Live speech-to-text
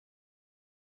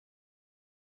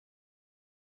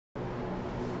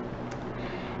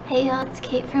Hey y'all, it's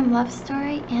Kate from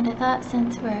LoveStory, and I thought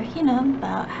since we're,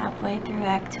 about halfway through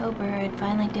October, I'd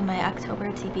finally do my October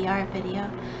TBR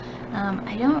video.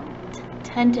 I don't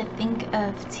tend to think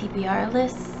of TBR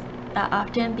lists that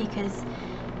often because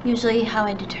usually how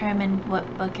I determine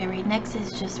what book I read next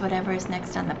is just whatever is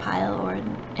next on the pile, or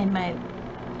in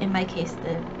my case,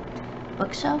 the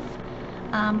bookshelf.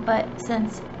 But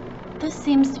since this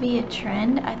seems to be a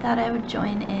trend, I thought I would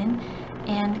join in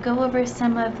and go over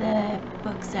some of the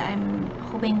books that I'm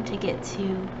hoping to get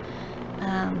to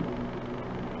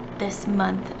this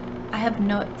month.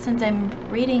 Since I'm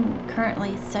reading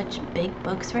currently such big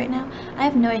books right now, I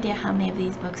have no idea how many of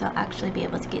these books I'll actually be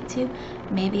able to get to.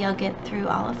 Maybe I'll get through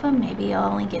all of them, maybe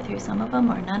I'll only get through some of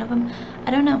them or none of them.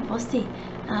 I don't know, we'll see.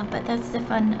 But that's the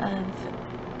fun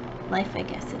of life, I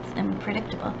guess. It's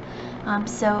unpredictable.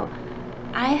 So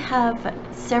I have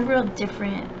several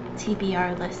different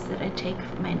TBR lists that I take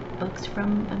my books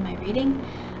from in my reading,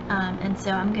 and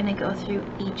so I'm going to go through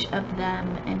each of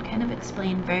them and kind of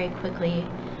explain very quickly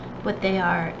what they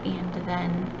are, and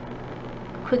then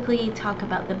quickly talk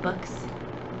about the books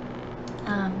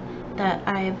that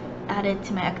I've added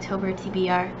to my October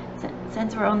TBR.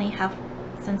 Since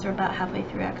we're about halfway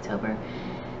through October,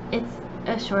 it's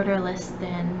a shorter list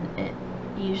than it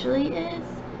usually is,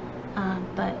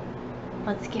 but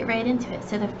let's get right into it.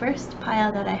 So the first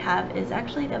pile that I have is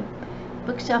actually the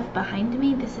bookshelf behind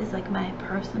me. This is like my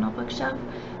personal bookshelf.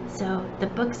 So the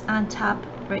books on top,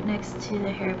 right next to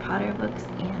the Harry Potter books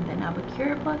and the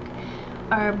Nabokura book,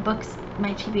 are books,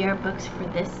 my TBR books for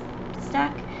this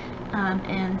stack.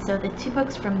 And so the two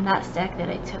books from that stack that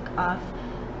I took off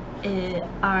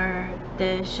are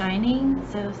The Shining,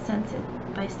 so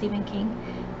by Stephen King.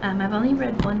 I've only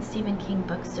read one Stephen King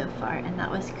book so far, and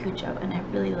that was Cujo, and I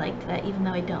really liked that, even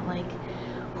though I don't like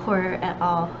horror at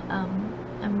all.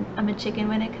 I'm a chicken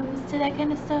when it comes to that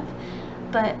kind of stuff,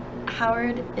 but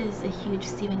Howard is a huge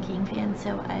Stephen King fan,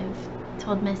 so I've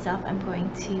told myself I'm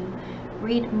going to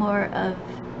read more of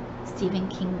Stephen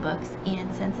King books,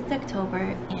 and since it's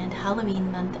October and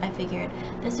Halloween month, I figured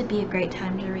this would be a great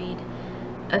time to read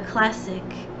a classic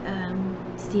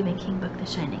Stephen King book, The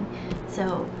Shining.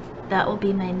 So that will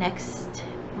be my next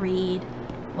read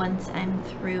once I'm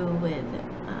through with,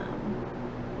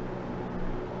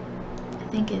 I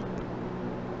think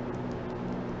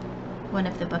one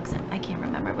of the books, I can't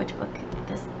remember which book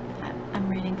I'm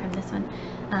reading from this one.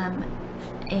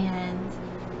 And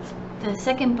the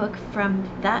second book from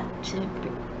that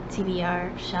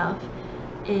TBR shelf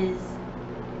is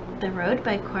The Road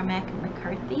by Cormac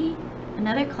McCarthy,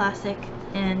 another classic,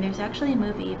 and there's actually a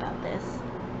movie about this.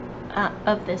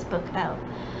 Of this book out,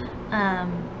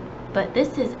 but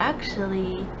this is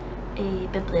actually a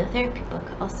bibliotherapy book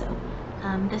also.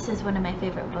 This is one of my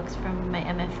favorite books from my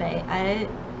MFA.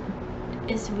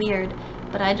 It's weird,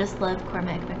 but I just love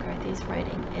Cormac McCarthy's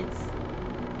writing.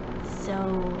 It's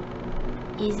so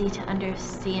easy to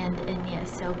understand and yet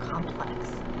so complex.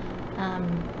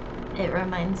 It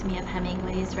reminds me of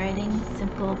Hemingway's writing,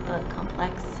 simple but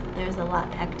complex. There's a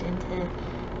lot packed into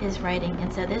his writing,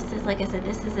 and so this is, like I said,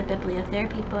 this is a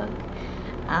bibliotherapy book,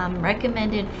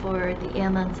 recommended for the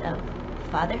ailments of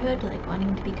fatherhood, like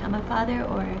wanting to become a father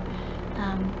or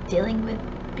dealing with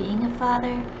being a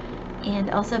father,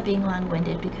 and also being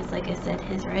long-winded because, like I said,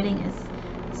 his writing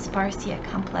is sparse yet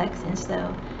complex, and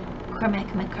so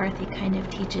Cormac McCarthy kind of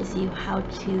teaches you how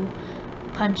to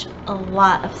punch a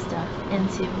lot of stuff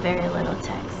into very little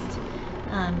text.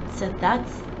 So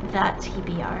that's that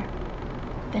TBR.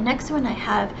 The next one I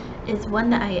have is one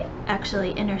that I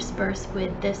actually intersperse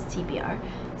with this TBR.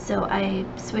 So I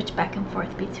switch back and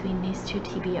forth between these two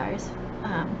TBRs.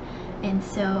 And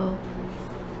so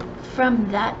from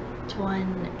that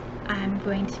one, I'm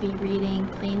going to be reading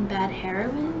Plain Bad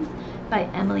Heroines by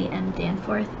Emily M.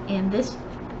 Danforth. And this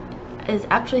is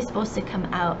actually supposed to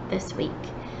come out this week.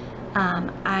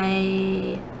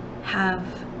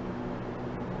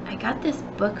 I got this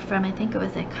book from, I think it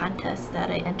was a contest that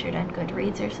I entered on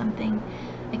Goodreads or something.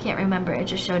 I can't remember. It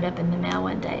just showed up in the mail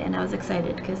one day, and I was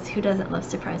excited because who doesn't love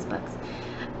surprise books?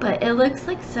 But it looks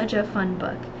like such a fun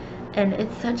book, and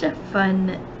it's such a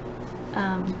fun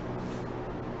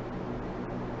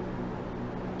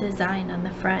design on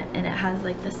the front, and it has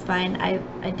like the spine.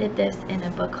 I did this in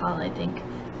a book haul, I think,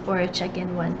 or a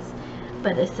check-in once,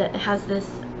 but it has this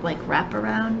like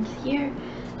wraparound here,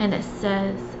 and it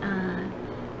says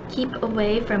keep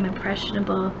away from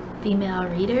impressionable female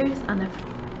readers on the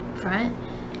front,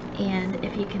 and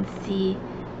if you can see,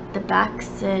 the back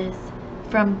says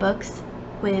from books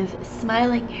with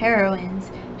smiling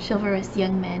heroines, chivalrous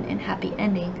young men, and happy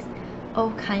endings,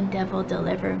 oh kind devil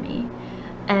deliver me.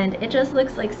 And it just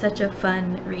looks like such a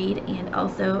fun read and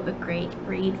also a great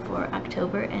read for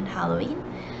October and Halloween.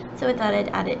 So I thought I'd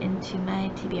add it into my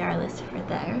TBR list for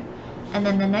there. And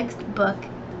then the next book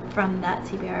from that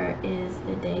TBR is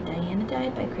The Day Diana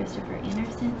Died by Christopher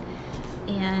Anderson.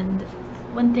 And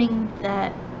one thing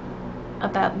that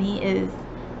about me is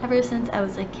ever since I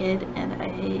was a kid and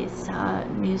I saw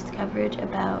news coverage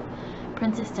about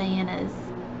Princess Diana's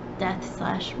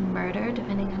death/murder,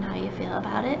 depending on how you feel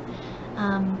about it,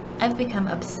 I've become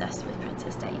obsessed with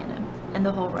Princess Diana and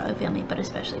the whole royal family, but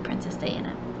especially Princess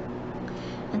Diana.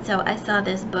 And so I saw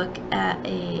this book at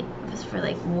it was for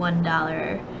like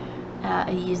 $1 at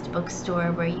a used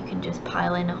bookstore where you can just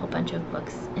pile in a whole bunch of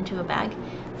books into a bag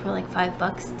for like $5,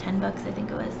 $10 I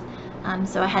think it was.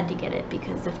 So I had to get it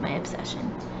because of my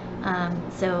obsession.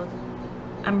 So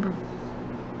I'm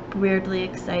weirdly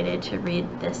excited to read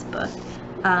this book.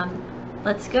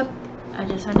 Let's go. I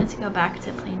just wanted to go back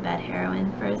to Plain Bad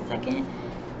Heroine for a second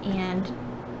and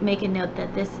make a note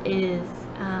that this is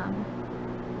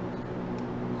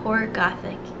horror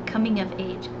gothic, coming of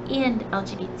age, and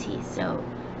LGBT, so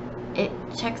it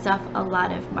checks off a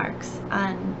lot of marks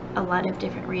on a lot of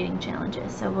different reading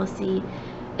challenges. So we'll see.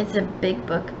 It's a big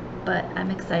book, but I'm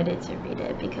excited to read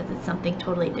it because it's something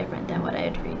totally different than what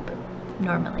I'd read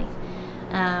normally.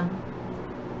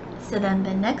 So then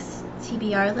the next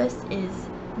TBR list is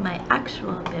my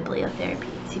actual bibliotherapy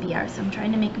TBR. So I'm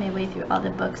trying to make my way through all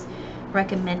the books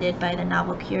recommended by the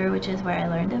Novel Cure, which is where I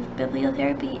learned of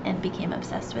bibliotherapy and became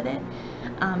obsessed with it.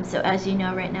 So as you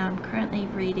know, right now I'm currently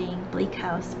reading Bleak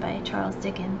House by Charles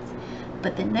Dickens,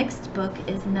 but the next book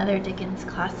is another Dickens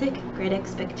classic, Great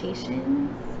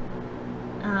Expectations,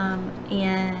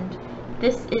 and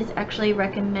this is actually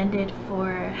recommended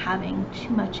for having too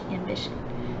much ambition,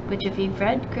 which if you've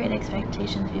read Great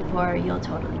Expectations before, you'll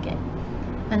totally get.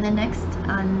 And the next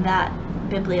on that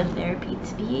bibliotherapy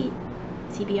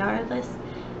TBR list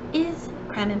is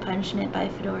Crime and Punishment by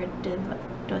Fyodor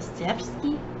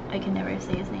Dostoyevsky. I can never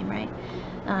say his name right.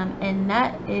 And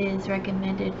that is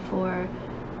recommended for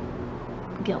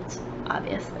guilt,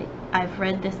 obviously. I've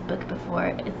read this book before.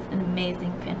 It's an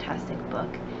amazing, fantastic book.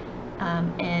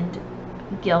 And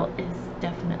guilt is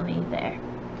definitely there.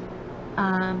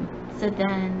 So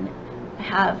then I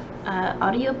have an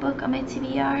audiobook on my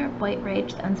TBR, White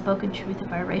Rage, The Unspoken Truth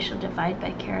of Our Racial Divide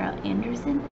by Carol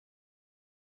Anderson.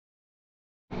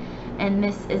 And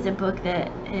this is a book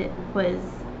that it was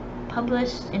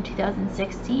published in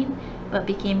 2016, but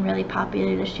became really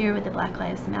popular this year with the Black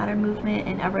Lives Matter movement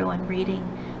and everyone reading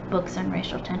books on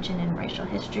racial tension and racial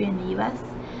history in the US.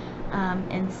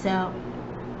 And so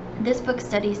this book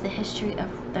studies the history of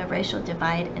the racial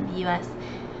divide in the US,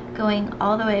 going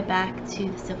all the way back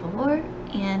to the Civil War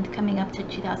and coming up to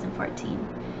 2014.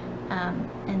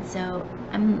 And so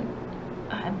I'm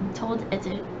told it's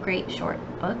a great short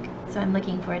book, so I'm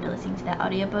looking forward to listening to that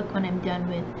audiobook when I'm done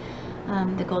with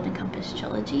the Golden Compass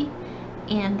trilogy.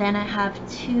 And then I have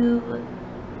 2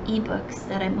 ebooks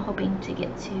that I'm hoping to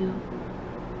get to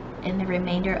in the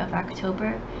remainder of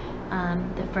October.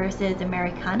 The first is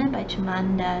Americanah by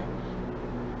Chimamanda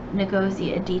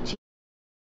Ngozi Adichie.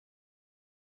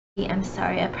 I'm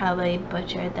sorry, I probably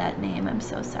butchered that name, I'm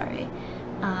so sorry.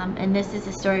 And this is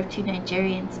the story of 2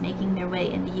 Nigerians making their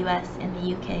way in the US and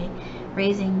the UK,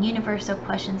 raising universal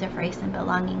questions of race and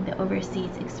belonging, the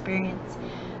overseas experience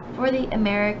for the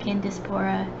American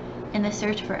diaspora, and the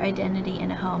search for identity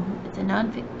in a home.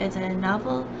 It's a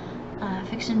novel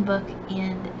fiction book,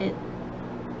 and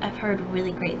I've heard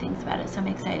really great things about it, so I'm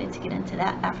excited to get into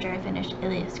that after I finish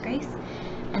Ilias Grace.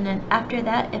 And then after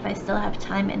that, if I still have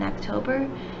time in October,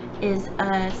 is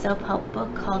a self-help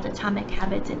book called Atomic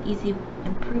Habits, an easy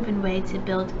and proven way to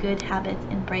build good habits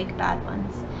and break bad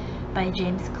ones by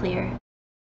James Clear.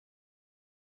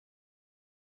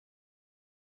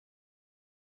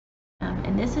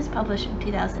 And this was published in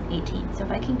 2018, so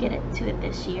if I can get it to it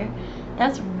this year,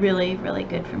 that's really, really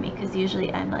good for me, because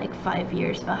usually I'm like 5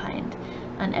 years behind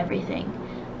on everything,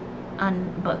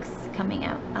 on books coming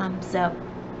out. So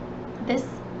this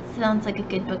sounds like a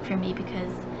good book for me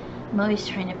because I'm always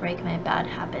trying to break my bad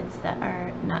habits that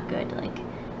are not good, like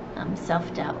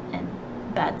self-doubt and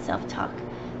bad self-talk.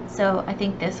 So I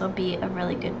think this will be a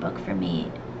really good book for me.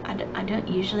 I don't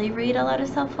usually read a lot of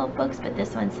self-help books, but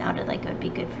this one sounded like it would be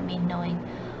good for me, knowing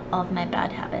all of my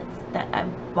bad habits that I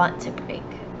want to break.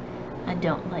 I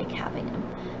don't like having them.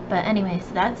 But anyways,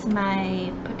 that's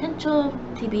my potential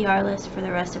TBR list for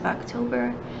the rest of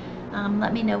October.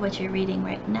 Let me know what you're reading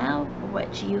right now, or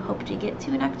what you hope to get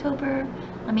to in October.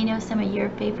 Let me know some of your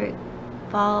favorite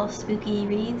fall spooky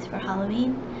reads for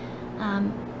Halloween.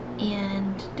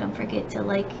 And don't forget to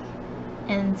like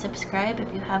and subscribe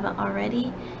if you haven't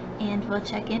already, and we'll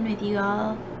check in with you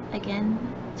all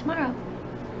again tomorrow.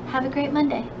 Have a great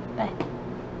Monday. Bye.